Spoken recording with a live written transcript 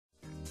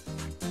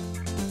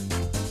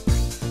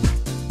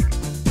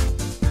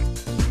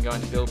can go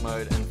into build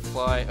mode and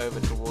fly over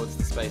towards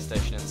the space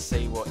station and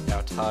see what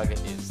our target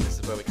is. This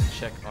is where we can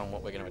check on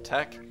what we're going to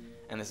attack,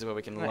 and this is where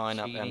we can line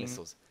up our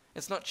missiles.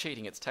 It's not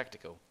cheating, it's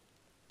tactical.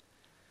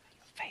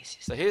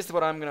 So here's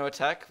what I'm going to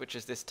attack, which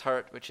is this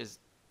turret, which is,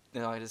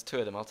 there's two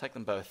of them. I'll take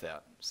them both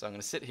out. So I'm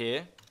going to sit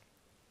here,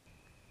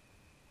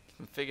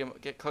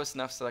 get close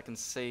enough so I can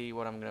see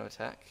what I'm going to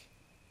attack.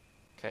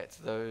 Okay, it's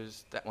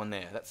that one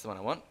there. That's the one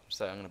I want.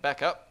 So I'm going to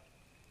back up.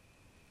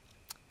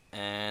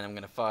 And I'm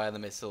going to fire the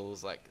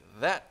missiles like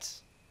that.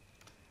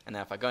 And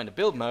now if I go into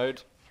build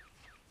mode,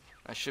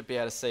 I should be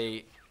able to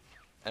see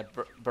a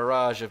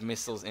barrage of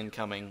missiles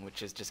incoming,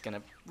 which is just going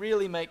to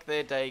really make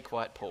their day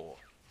quite poor.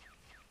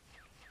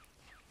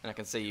 And I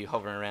can see you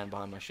hovering around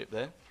behind my ship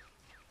there.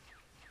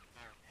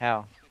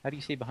 How? How do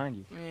you see behind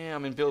you? Yeah,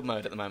 I'm in build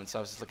mode at the moment, so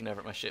I was just looking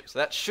over at my ship. So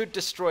that should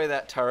destroy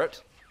that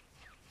turret.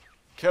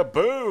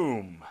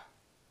 Kaboom!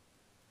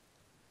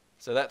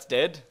 So that's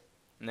dead.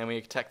 And then we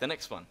attack the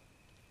next one.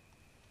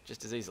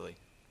 Just as easily.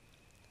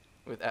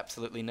 With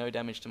absolutely no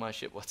damage to my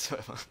ship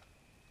whatsoever.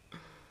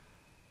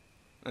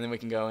 And then we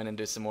can go in and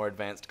do some more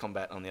advanced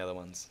combat on the other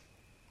ones.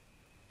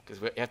 Because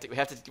we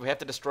have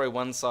to destroy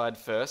one side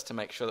first to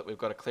make sure that we've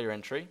got a clear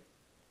entry.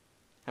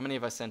 How many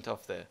have I sent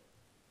off there?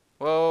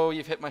 Whoa,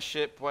 you've hit my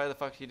ship. Why the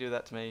fuck do you do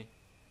that to me?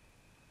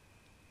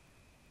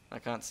 I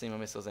can't see my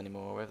missiles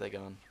anymore. Where have they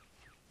gone?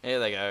 Here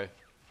they go.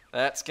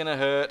 That's gonna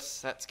hurt.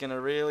 That's gonna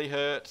really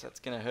hurt.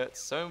 That's gonna hurt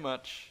so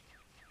much.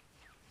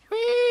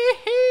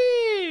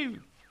 Wee-hoo!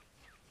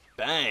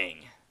 Bang!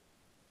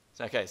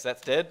 So, okay, so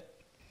that's dead.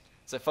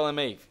 So follow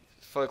me.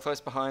 Follow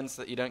close behind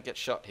so that you don't get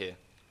shot here.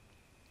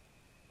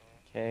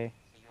 Okay.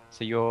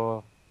 So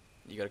you're...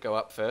 You gotta go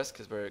up first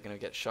because we're gonna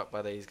get shot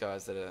by these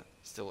guys that are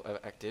still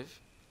active.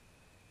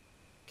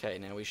 Okay,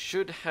 now we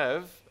should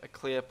have a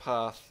clear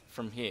path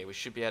from here. We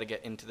should be able to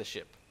get into the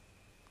ship.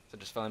 So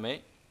just follow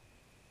me.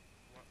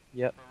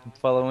 Yep, I'm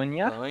following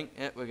ya. Following.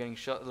 Yep, we're getting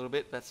shot a little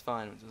bit. That's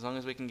fine. As long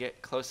as we can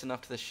get close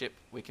enough to the ship,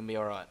 we can be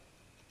alright.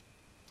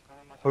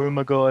 Oh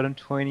my god, I'm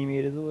 20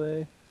 meters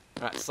away.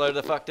 Alright, slow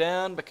the fuck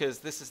down because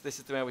this is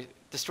the way we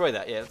destroy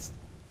that. Yeah, let's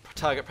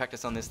target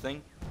practice on this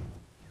thing.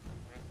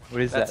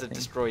 What is That's that a thing?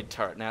 destroyed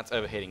turret. Now it's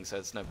overheating, so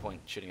there's no point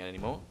shooting it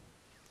anymore.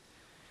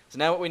 So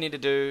now what we need to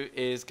do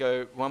is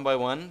go one by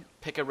one,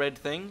 pick a red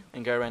thing,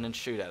 and go around and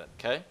shoot at it,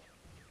 okay?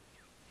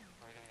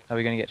 Are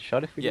we going to get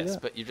shot if we do Yes,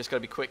 that? but you've just got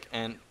to be quick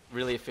and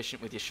really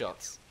efficient with your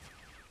shots.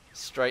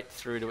 Straight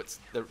through to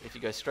if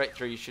you go straight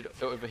through, you should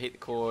overheat the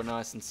core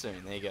nice and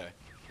soon. There you go.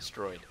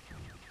 Destroyed.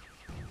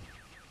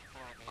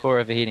 Core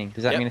overheating.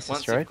 Does that mean it's once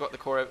destroyed? you've got the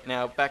core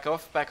now back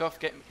off.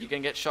 You're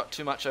going to get shot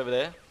too much over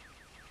there.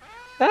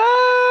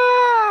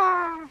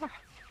 Ah! Oh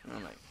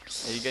my.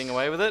 Are you getting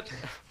away with it?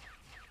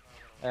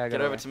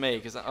 Get over to me,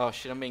 because, oh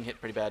shit, I'm being hit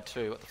pretty bad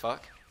too. What the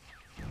fuck?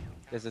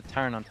 There's a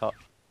turn on top.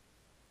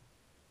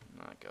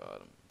 Oh my god,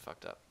 I'm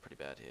fucked up pretty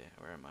bad here.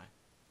 Where am I?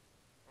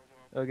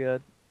 Oh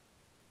god.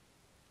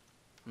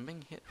 I'm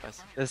being hit by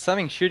There's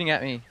something shooting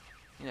at me.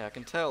 Yeah, I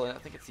can tell. I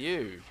think it's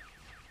you.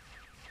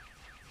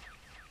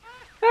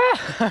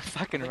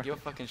 Fucking You're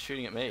fucking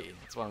shooting at me.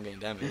 That's why I'm getting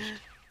damaged.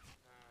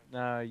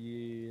 No,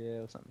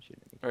 yeah, or something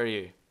shooting at me. Where are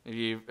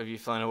you? Have you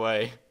flown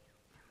away?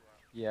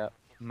 Yeah,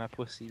 my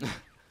pussy.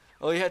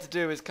 All you had to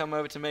do was come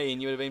over to me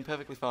and you would have been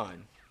perfectly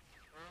fine.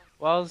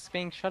 Well, I was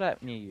being shot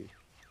at near you.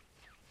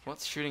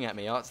 What's shooting at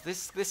me? Oh, it's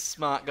this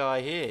smart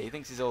guy here. He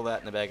thinks he's all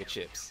that in a bag of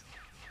chips.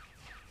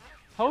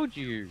 Told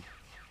you.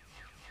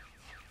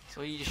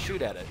 So you just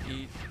shoot at it.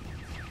 You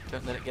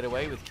don't let it get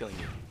away with killing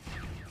you.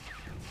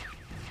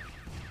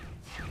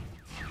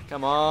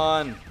 Come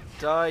on!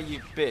 Die,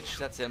 you bitch!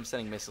 That's it, I'm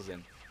sending missiles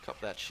in.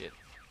 Cop that shit.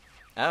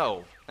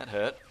 Ow! That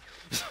hurt.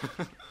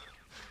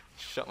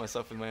 Shot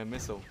myself with my own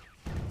missile.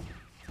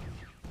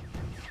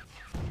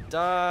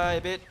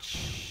 Die,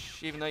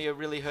 bitch! Even though you're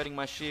really hurting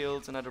my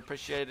shields, and I'd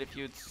appreciate it if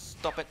you'd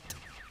stop it.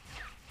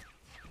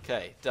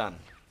 Okay, done.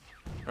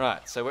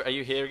 Right, so are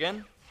you here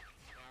again?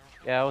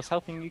 Yeah, I was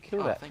helping you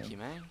kill that thank thing. you,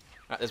 man.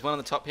 Right, there's one on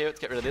the top here. Let's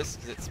get rid of this,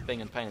 because it's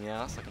being a pain in the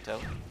ass, I can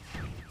tell.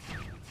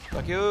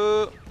 Fuck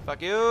you!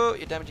 Fuck you!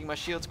 You're damaging my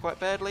shields quite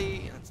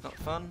badly. That's not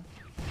fun.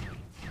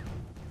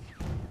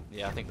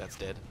 Yeah, I think that's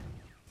dead.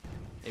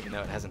 Even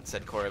though it hasn't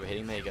said core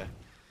overheating. There you go.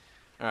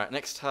 Alright,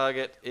 next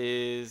target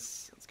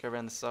is... Let's go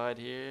around the side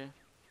here.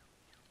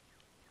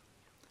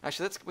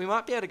 Actually, we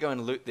might be able to go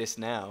and loot this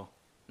now.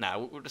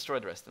 No, we'll destroy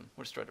the rest of them.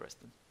 We'll destroy the rest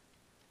of them.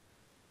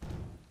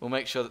 We'll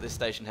make sure that this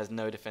station has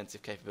no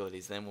defensive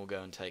capabilities, then we'll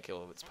go and take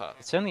all of its parts.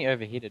 It's only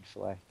overheated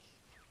for like...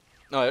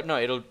 No,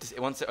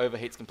 once it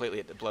overheats completely,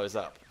 it blows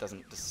up. It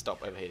doesn't just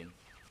stop overheating.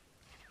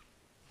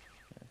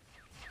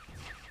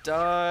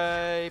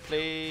 Die,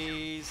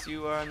 please.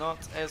 You are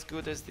not as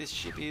good as this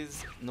ship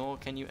is, nor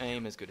can you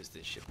aim as good as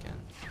this ship can.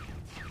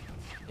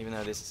 Even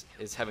though this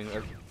is having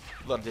a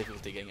lot of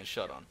difficulty getting a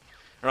shot on.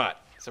 Right,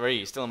 so where are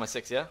you? Still on my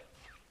 6, yeah?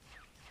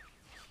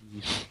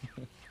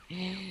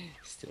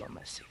 Still on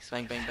my 6.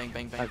 Bang, bang, bang,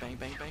 bang, bang, bang,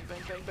 bang, bang,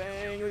 bang, bang,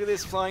 bang. Look at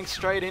this, flying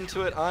straight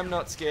into it. I'm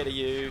not scared of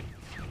you.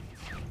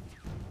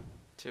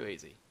 Too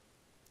easy.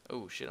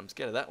 Oh shit, I'm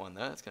scared of that one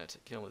though. That's going to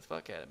kill the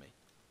fuck out of me.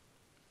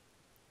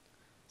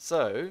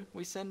 So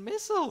we send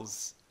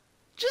missiles.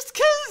 Just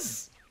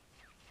 'cause.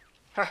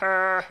 Ha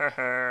ha ha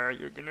ha!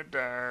 You're gonna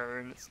die,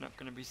 and it's not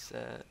gonna be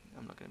sad.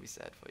 I'm not gonna be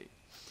sad for you.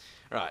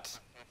 Right.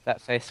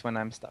 That face when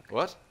I'm stuck.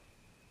 What?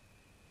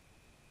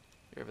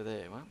 You're over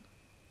there. What?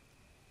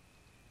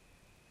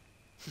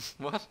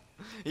 What?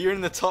 You're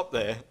in the top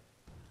there.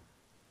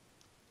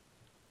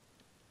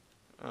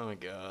 Oh my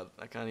god,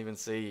 I can't even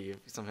see you. You've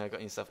somehow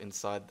got yourself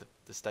inside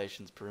the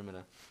station's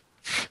perimeter.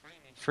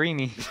 Free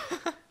me.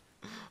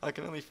 I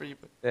can only free you.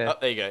 There. Oh,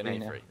 there you go. Now Free you're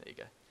now. free. There you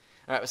go.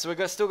 Alright, so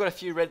we've still got a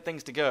few red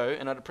things to go,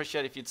 and I'd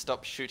appreciate if you'd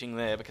stop shooting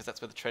there, because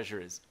that's where the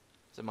treasure is.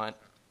 So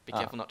be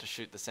careful not to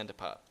shoot the center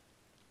part.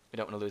 We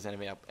don't want to lose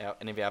any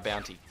of our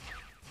bounty.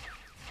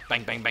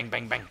 Bang, bang, bang,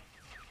 bang, bang.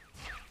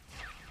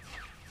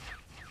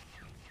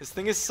 This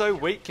thing is so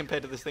weak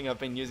compared to this thing I've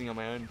been using on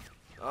my own.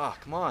 Oh,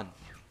 come on.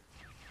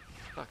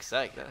 Fuck's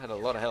sake, that had a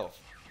lot of health.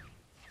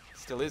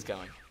 Still is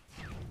going.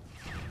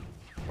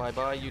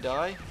 Bye-bye, you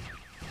die.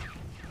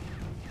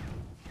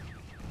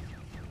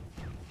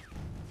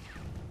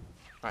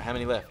 Alright, how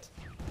many left?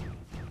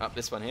 Up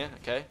this one here,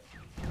 okay.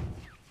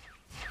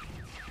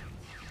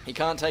 He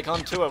can't take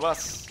on two of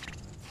us.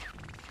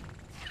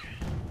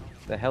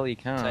 The hell you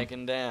can't.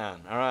 Taken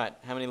down. Alright,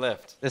 how many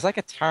left? There's like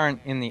a turret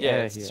in the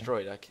air it's here.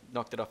 destroyed. I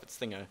knocked it off its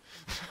thingo.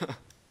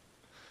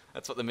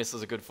 That's what the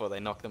missiles are good for. They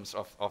knock them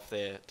off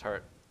their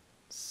turret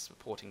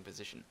supporting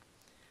position.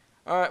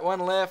 Alright, one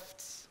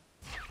left.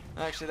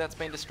 Actually, that's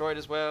been destroyed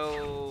as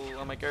well.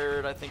 Oh my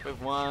god, I think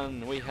we've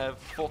won. We have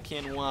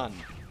fucking won.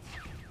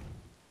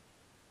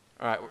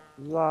 Alright,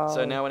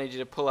 so now I need you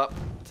to pull up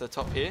to the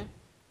top here.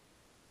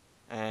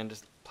 And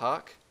just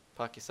park.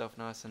 Park yourself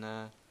nice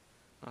and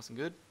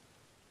good.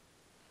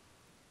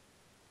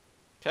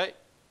 Okay.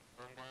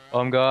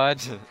 On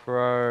guard,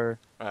 bro.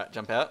 Alright,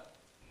 jump out.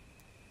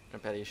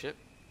 Jump out of your ship.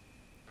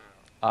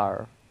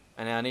 R.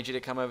 And now I need you to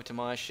come over to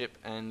my ship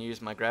and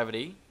use my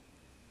gravity.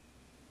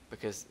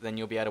 Because then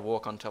you'll be able to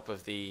walk on top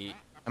of the...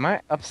 Am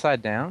I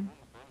upside down?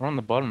 We're on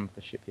the bottom of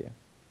the ship here.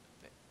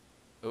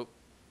 Oop.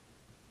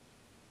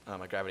 Oh,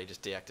 my gravity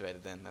just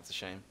deactivated then. That's a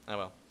shame. Oh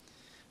well.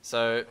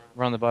 So...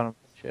 We're on the bottom of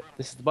the ship.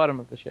 This is the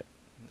bottom of the ship.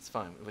 It's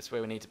fine. That's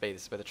where we need to be.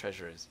 This is where the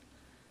treasure is.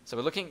 So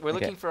we're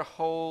looking for a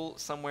hole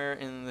somewhere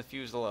in the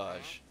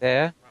fuselage.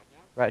 There?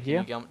 Right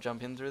here? Can you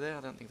jump in through there?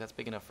 I don't think that's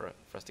big enough for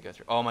us to go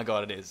through. Oh my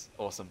god, it is.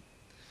 Awesome.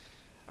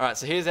 Alright,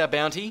 so here's our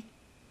bounty.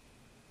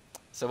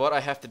 So what I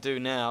have to do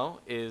now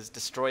is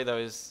destroy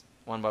those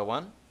one by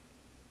one.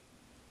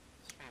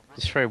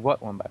 Destroy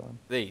what one by one?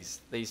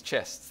 These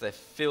chests. They're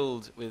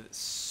filled with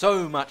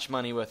so much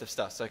money worth of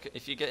stuff. So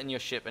if you get in your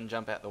ship and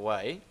jump out the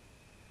way,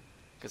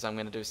 because I'm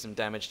going to do some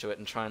damage to it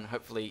and try and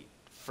hopefully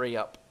free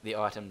up the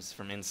items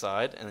from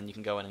inside, and then you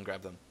can go in and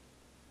grab them.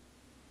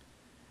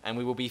 And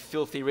we will be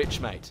filthy rich,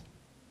 mate.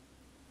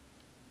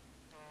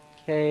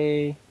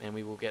 Okay. And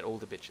we will get all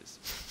the bitches.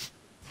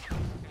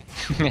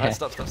 Alright,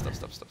 stop.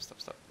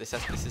 This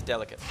is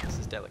delicate. This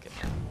is delicate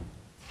now.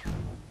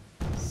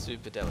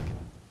 Super delicate.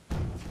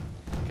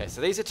 Okay, so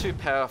these are too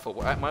powerful.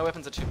 My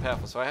weapons are too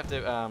powerful, so I have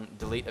to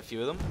delete a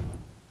few of them.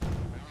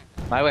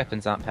 My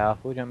weapons aren't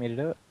powerful. Do you want me to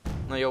do it?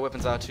 No, your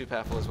weapons are too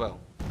powerful as well.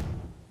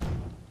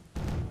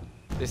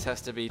 This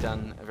has to be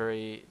done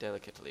very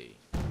delicately.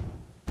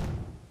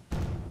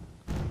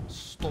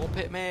 Stop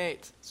it,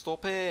 mate!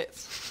 Stop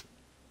it!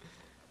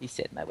 He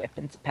said my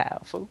weapons are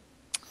powerful.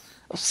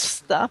 Oh,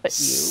 stop it,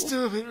 you!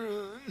 Stop it,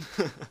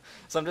 run!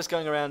 So I'm just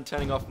going around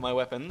turning off my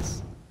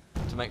weapons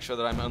to make sure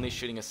that I'm only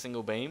shooting a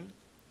single beam.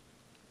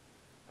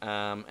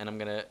 And I'm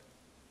going to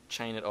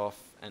chain it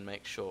off and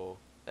make sure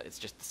that it's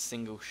just a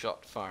single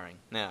shot firing.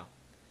 Now,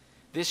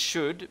 this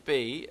should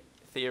be,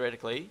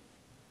 theoretically,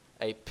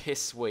 a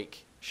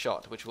piss-weak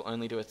shot, which will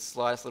only do a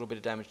slightest little bit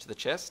of damage to the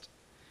chest.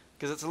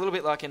 Because it's a little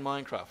bit like in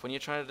Minecraft. When you're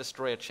trying to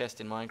destroy a chest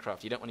in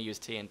Minecraft, you don't want to use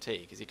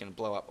TNT, because you can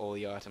blow up all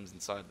the items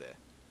inside there.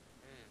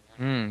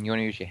 You want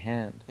to use your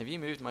hand. Have you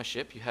moved my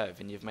ship? You have,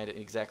 and you've made it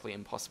exactly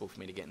impossible for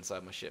me to get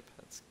inside my ship.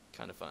 That's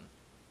kind of fun.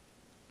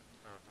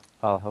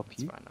 I'll help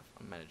That's you. fine enough.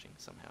 I'm managing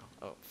somehow.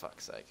 Oh,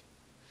 fuck's sake.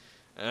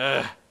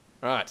 Ugh.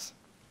 Right.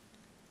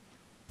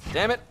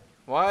 Damn it!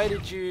 Why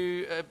did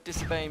you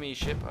disobey me,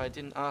 ship? I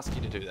didn't ask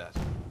you to do that.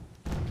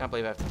 Can't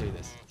believe I have to do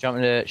this. Do you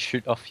want me to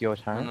shoot off your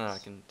No, turrets? no, I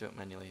can do it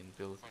manually and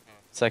build.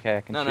 It's okay,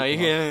 I can No, shoot no, you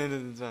them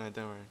can. It's fine,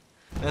 don't worry.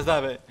 No,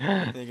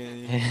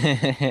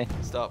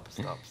 stop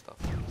it. off. Stop.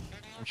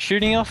 I'm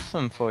shooting off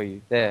them for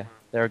you. There.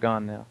 They're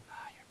gone now.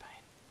 Ah, you're a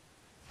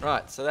pain.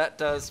 Right, so that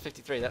does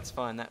 53. That's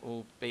fine. That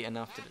will be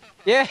enough to...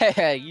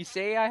 Yeah, you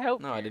see, I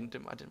helped. No, I didn't do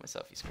it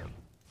myself, you scrub.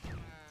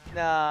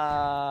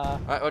 Nah.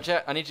 Alright, watch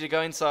out. I need you to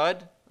go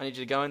inside. I need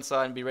you to go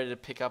inside and be ready to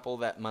pick up all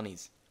that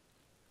monies.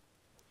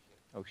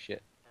 Oh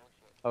shit.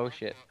 Oh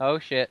shit. Oh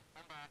shit.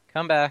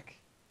 Come back.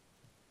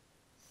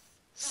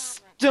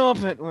 Stop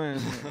it,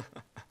 Win.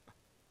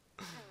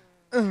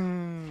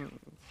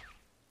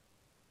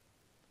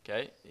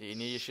 Okay, you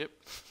near your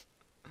ship?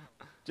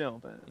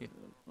 Jump it. Yeah.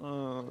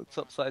 Oh, it's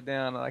upside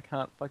down and I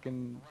can't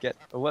fucking get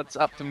what's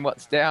up and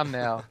what's down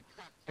now.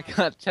 I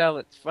can't tell,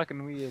 it's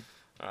fucking weird.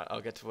 Alright,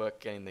 I'll get to work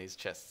getting these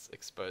chests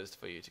exposed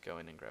for you to go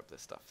in and grab the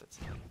stuff that's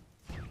in them.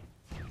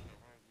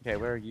 Okay,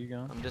 where are you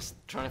going? I'm just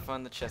trying to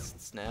find the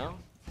chests now.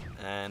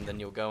 And then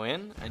you'll go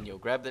in and you'll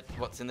grab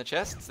what's in the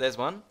chests. There's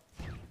one.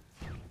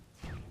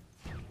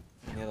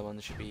 And the other one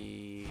should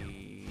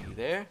be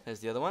there. There's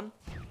the other one.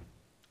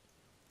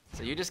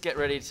 So you just get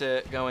ready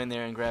to go in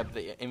there and grab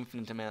the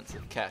infinite amounts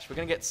of cash. We're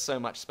going to get so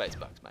much space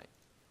bucks, mate.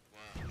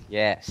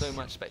 Yes. So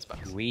much space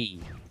bucks.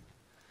 We.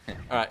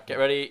 Alright, get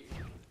ready.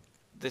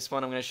 This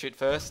one I'm going to shoot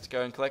first.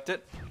 Go and collect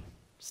it.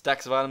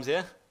 Stacks of items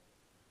here.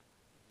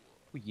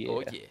 Oh yeah.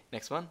 Oh yeah.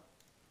 Next one.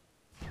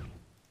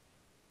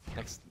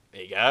 Next.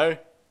 There you go.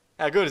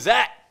 How good is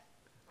that?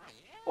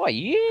 Oh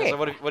yeah. So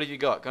what have you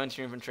got? Go into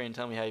your inventory and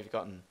tell me how you've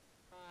gotten.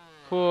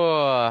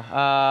 Cool.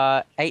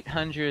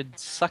 800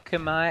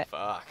 suckermite.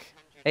 Fuck.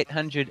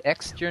 800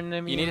 extra.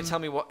 You need to tell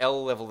me what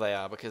L level they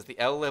are, because the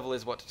L level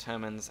is what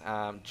determines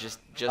just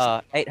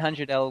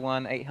 800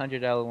 L1,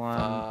 800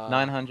 L1,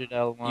 900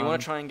 L1. You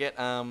want to try and get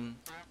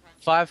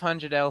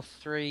 500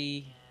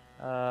 L3,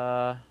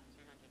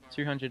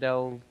 200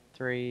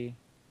 L3.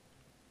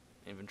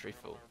 Inventory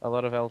full. A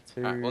lot of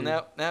L2. Right,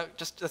 well now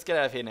just let's get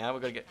out of here now.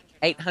 We've got to get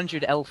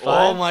 800 L5.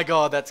 Oh my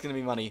god, that's gonna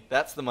be money.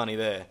 That's the money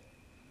there.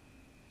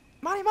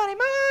 Money, money,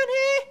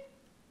 money.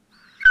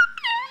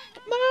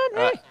 Money.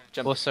 Alright,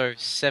 jump. Also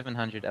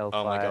 700 L5.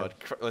 Oh my god,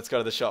 let's go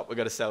to the shop. We've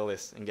got to sell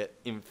this and get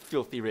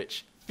filthy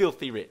rich.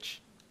 Filthy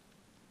rich.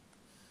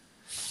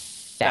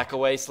 Back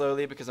away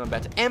slowly because I'm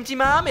about to empty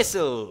my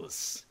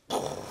missiles.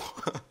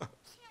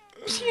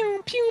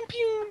 Pew, pew,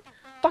 pew.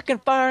 Fucking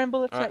firing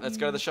bullets. Alright, at let's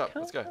you. go to the shop.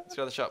 Let's go. Let's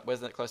go to the shop. Where's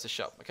the closest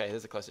shop? Okay,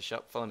 here's the closest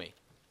shop. Follow me.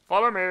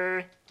 Follow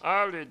me.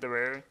 I'll lead the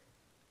way.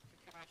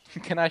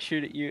 Can I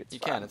shoot at you? It's You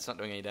fine. can. It's not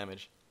doing any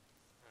damage.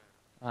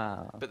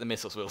 Ah. But the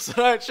missiles will, so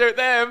don't shoot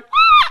them.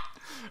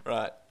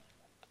 Right.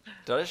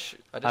 Did I just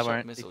I shot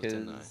won't missiles,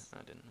 didn't I? because- No,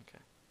 I didn't. Okay.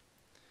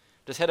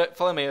 Just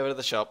follow me over to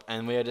the shop,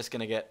 and we are just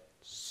gonna get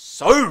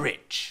so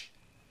rich.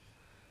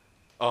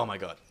 Oh my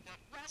god.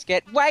 Let's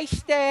get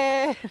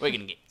wasted. We're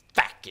gonna get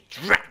fat, get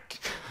drunk.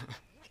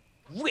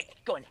 We're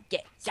gonna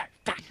get so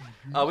fat.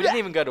 Oh, we didn't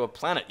even go to a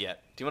planet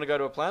yet. Do you want to go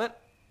to a planet?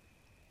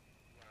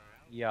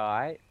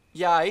 Yeah.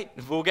 Yay!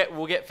 We'll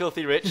get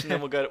filthy rich, and then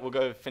we'll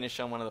go finish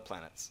on one of the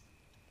planets.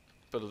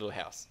 Build a little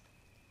house.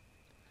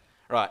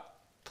 Right,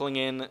 pulling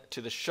in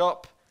to the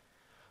shop.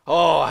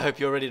 Oh, I hope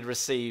you're ready to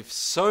receive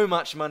so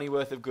much money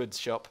worth of goods,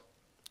 shop.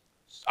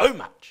 So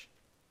much.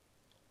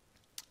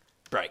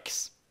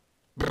 Brakes.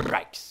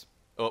 Brakes.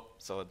 Oh,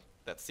 solid.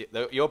 That's it.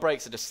 Your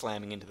brakes are just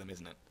slamming into them,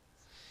 isn't it?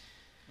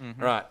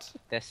 Mm-hmm. Right.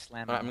 They're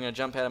slamming. Alright, I'm going to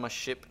jump out of my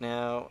ship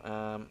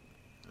now.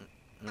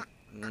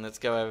 Let's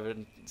go over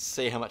and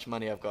see how much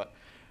money I've got.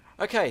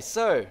 Okay,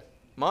 so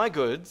my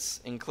goods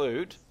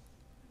include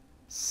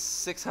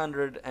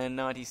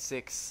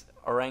 696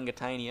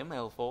 orangutanium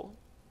L4.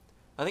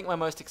 I think my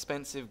most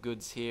expensive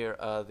goods here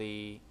are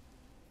the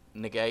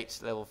negate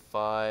level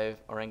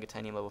 5,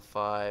 orangutanium level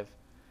 5,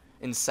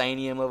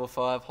 insanium level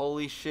 5.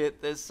 Holy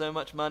shit, there's so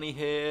much money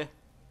here.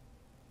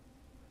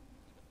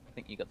 I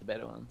think you got the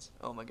better ones.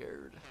 Oh my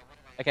god.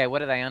 Okay,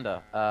 what are they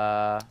under?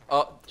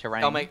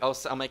 Terrain.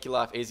 I'll make your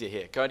life easier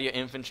here. Go to your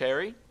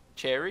inventory,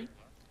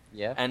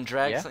 Yeah. and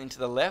drag Yeah. something to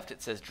the left.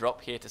 It says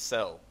drop here to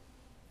sell.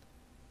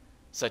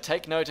 So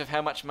take note of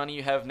how much money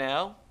you have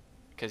now,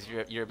 because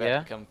you're about Yeah.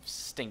 to become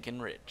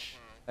stinking rich.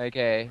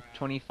 Okay,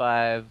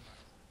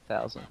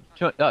 25,000.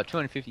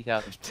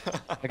 250,000.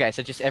 Okay,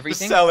 so just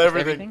everything. Just sell Just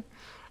everything.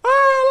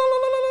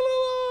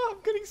 I'm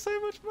getting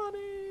so much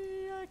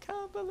money. I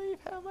can't believe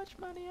how much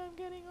money I'm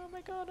getting. Oh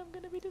my god, I'm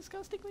gonna be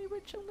disgustingly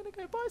rich. I'm gonna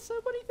go buy so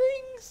many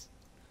things.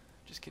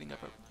 Just kidding.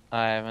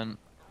 I haven't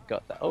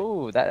got that.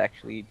 Oh, that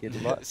actually did a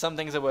lot. Some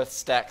things are worth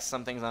stacks.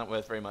 Some things aren't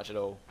worth very much at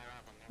all.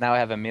 Now I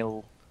have a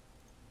mill.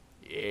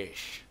 Yes.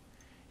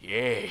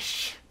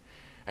 Yes.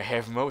 I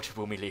have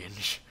multiple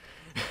millions.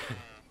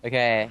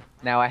 Okay,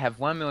 now I have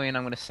 1 million.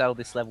 I'm going to sell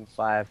this level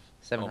 5. Oh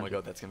 700. my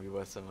god, that's going to be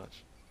worth so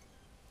much.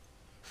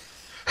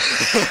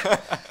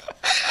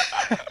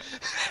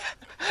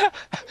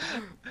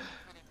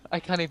 I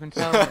can't even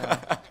tell now.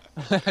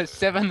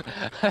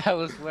 That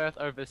was worth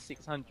over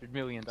 $600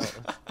 million.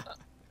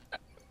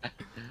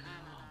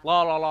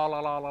 La la la la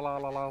la la la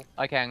la la.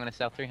 Okay, I'm gonna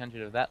sell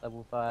 300 of that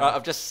level 5.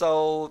 I've just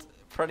sold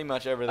pretty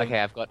much everything. Okay,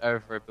 I've got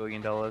over $1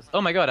 billion.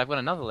 Oh my god, I've got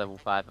another level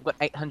 5. I've got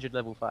 800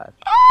 level 5.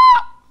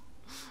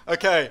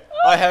 Okay,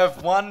 I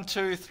have 1,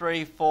 2,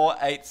 3, 4,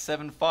 8,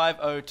 7, 5,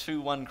 0,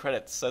 2, 1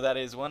 credits. So that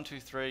is 1, 2,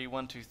 3,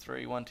 1, 2,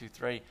 3, 1, 2,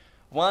 3,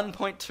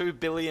 $1.2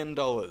 billion.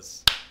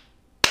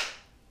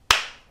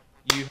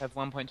 You have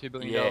 $1.2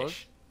 billion.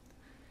 Yes.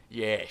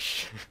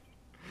 Yes.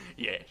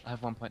 Yes. I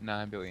have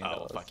 $1.9 billion.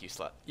 Oh, fuck you,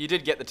 slut. You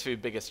did get the 2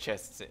 biggest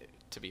chests,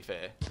 to be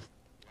fair.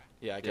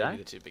 Yeah, I gave you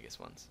the 2 biggest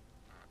ones.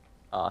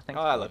 Oh,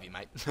 thanks. Oh, I love you,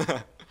 mate.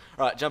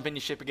 Alright, jump in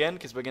your ship again,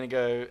 because we're going to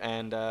go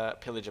and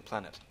pillage a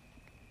planet.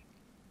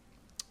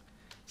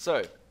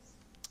 So,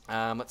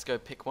 let's go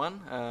pick one.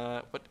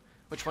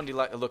 Which one do you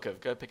like the look of?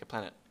 Go pick a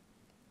planet.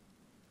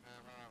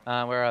 Where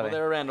are Well, they?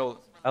 they're around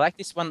all... I like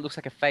this one. It looks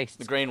like a face.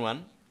 The green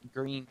one.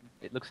 Green.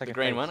 It looks like The a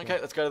green face, one. yeah.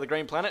 Okay, let's go to the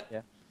green planet.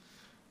 Yeah.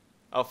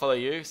 I'll follow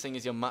you, seeing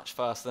as you're much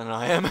faster than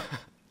I am.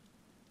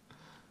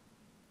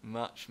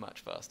 Much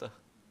faster.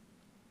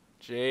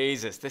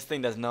 Jesus, this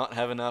thing does not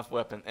have enough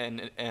weapon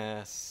and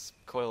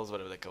coils,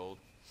 whatever they're called.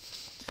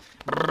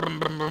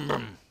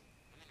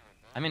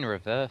 I'm in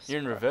reverse. You're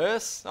in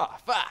reverse? Oh,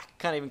 fuck!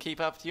 Can't even keep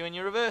up to you in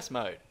your reverse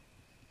mode.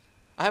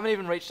 I haven't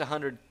even reached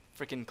 100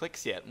 freaking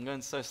clicks yet. I'm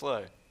going so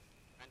slow.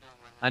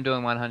 I'm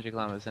doing 100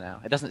 kilometers an hour.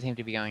 It doesn't seem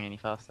to be going any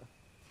faster.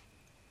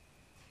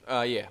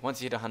 Yeah,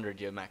 once you hit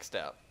 100, you're maxed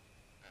out.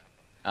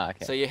 Ah,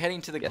 okay. So you're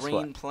heading to the Guess green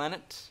what?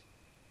 planet?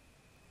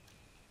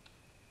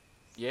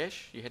 Yes?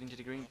 You're heading to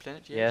the green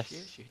planet? Yes, Yes.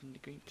 yes, you're heading to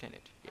the green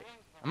planet. Yes.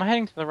 Am I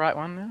heading to the right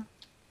one now?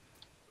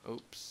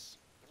 Oops.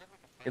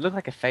 It looked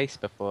like a face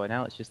before.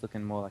 Now it's just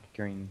looking more like a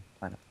green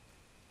planet.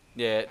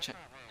 Yeah,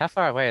 How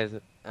far away is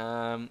it?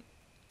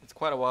 it's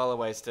quite a while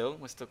away still.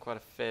 We're still quite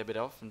a fair bit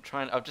off.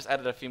 I've just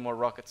added a few more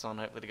rockets on,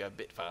 hopefully to go a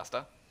bit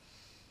faster.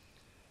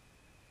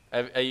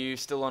 Are you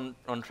still on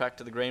track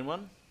to the green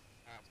one?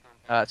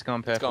 It's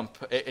gone purple. It's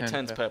gone. It Turned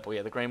turns purple.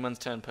 Yeah, the green ones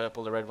turn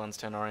purple, the red ones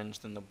turn orange,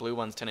 then the blue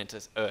ones turn into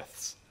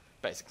Earths,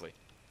 basically.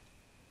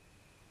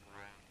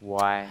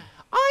 Why?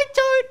 I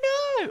don't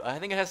know. I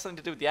think it has something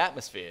to do with the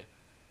atmosphere.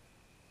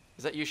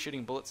 Is that you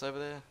shooting bullets over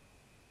there?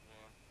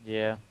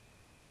 Yeah.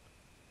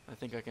 I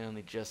think I can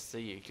only just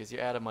see you because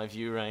you're out of my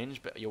view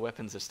range, but your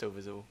weapons are still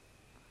visible.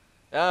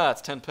 Ah,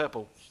 it's turned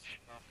purple.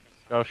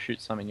 I'll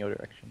shoot some in your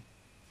direction.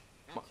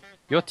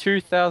 You're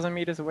 2,000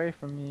 meters away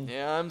from me.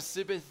 Yeah, I'm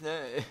super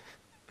slow.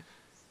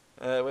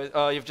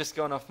 Oh, you've just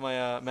gone off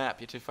my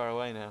map. You're too far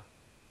away now.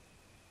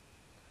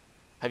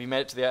 Have you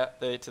made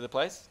it to the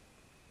place?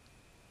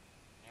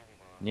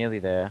 Nearly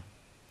there.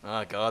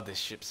 Oh god, this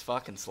ship's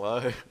fucking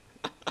slow.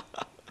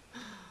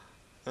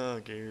 Oh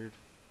god.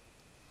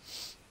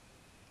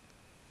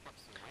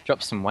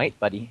 Drop some weight,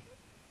 buddy.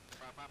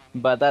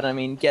 By that I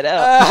mean get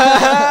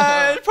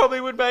out. It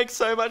probably would make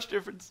so much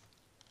difference.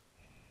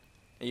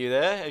 Are you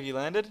there? Have you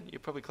landed? You're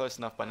probably close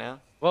enough by now.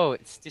 Whoa,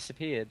 it's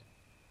disappeared.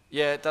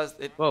 Yeah, it does.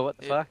 Whoa, what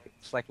the fuck?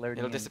 It's like loading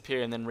It'll in.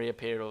 disappear and then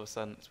reappear all of a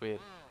sudden. It's weird.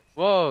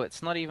 Whoa,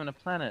 it's not even a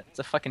planet. It's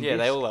a fucking Yeah, disc.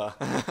 they all are.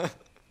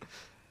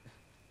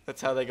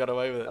 That's how they got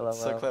away with it. It's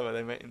so LOL.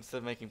 clever. Instead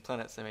of making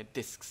planets, they made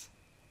discs.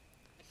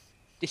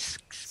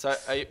 Discs. So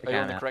are you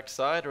on the out. correct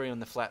side or are you on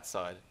the flat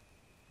side?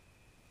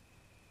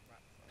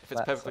 If it's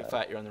Flat perfectly side.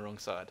 flat, you're on the wrong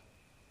side.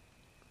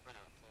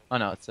 Oh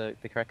no, it's the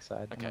correct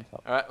side. I'm Okay. on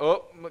top. Alright.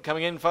 Oh, I'm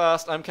coming in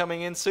fast. I'm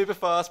coming in super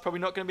fast. Probably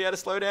not going to be able to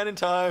slow down in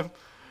time.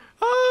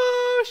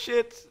 Oh,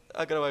 shit.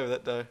 I got away with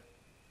it, though.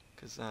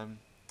 Because I'm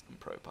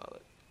pro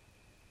pilot.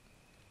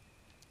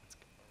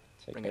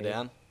 It's Bring her okay.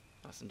 down.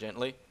 Nice and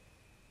gently.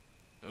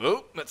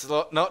 Oh, that's a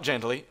lot. Not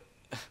gently.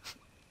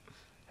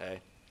 Hey,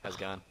 how's it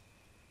going?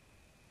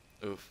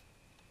 Oof.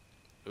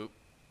 Oop.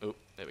 Oop.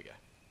 There we go.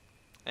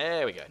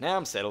 There we go. Now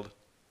I'm settled.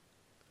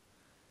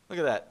 Look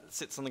at that. It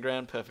sits on the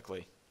ground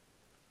perfectly.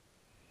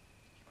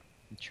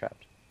 I'm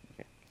trapped.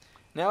 Okay.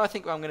 Now I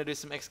think I'm going to do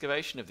some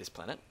excavation of this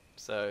planet.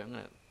 So I'm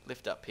going to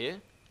lift up here.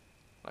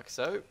 Like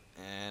so.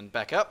 And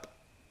back up.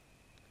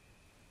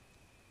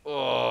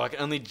 Oh, I can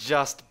only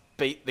just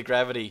beat the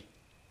gravity.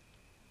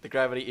 The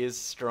gravity is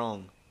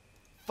strong.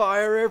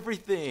 Fire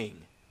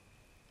everything!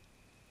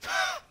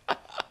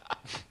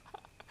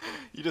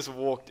 You just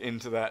walked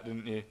into that,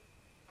 didn't you?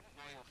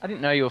 I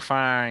didn't know you were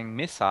firing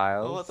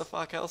missiles. Well, what the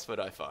fuck else would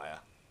I fire?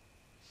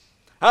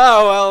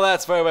 Oh, well,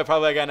 that's where we're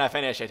probably going to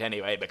finish it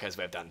anyway, because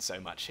we've done so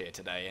much here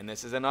today, and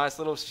this is a nice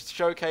little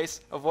showcase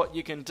of what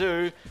you can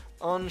do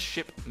on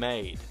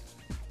ShipMade.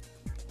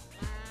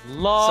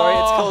 LOL. Sorry,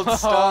 it's called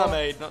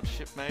STARMADE, not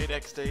ShipMade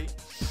XD.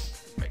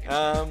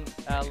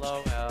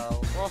 LOL.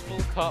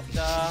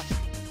 Wafflecopter.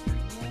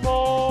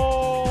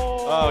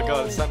 Oh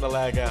god, it's starting to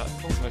lag out.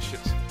 My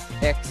ship's...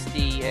 XD.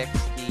 D.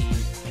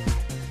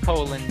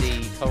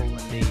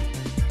 D.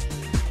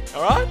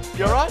 Alright?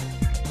 You alright?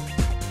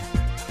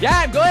 Yeah,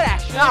 I'm good,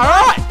 actually.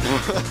 Alright!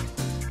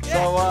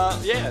 So,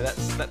 yeah,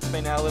 that's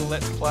been our little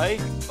let's play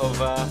of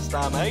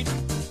STARMADE.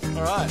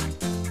 Alright.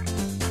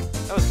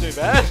 That was too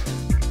bad.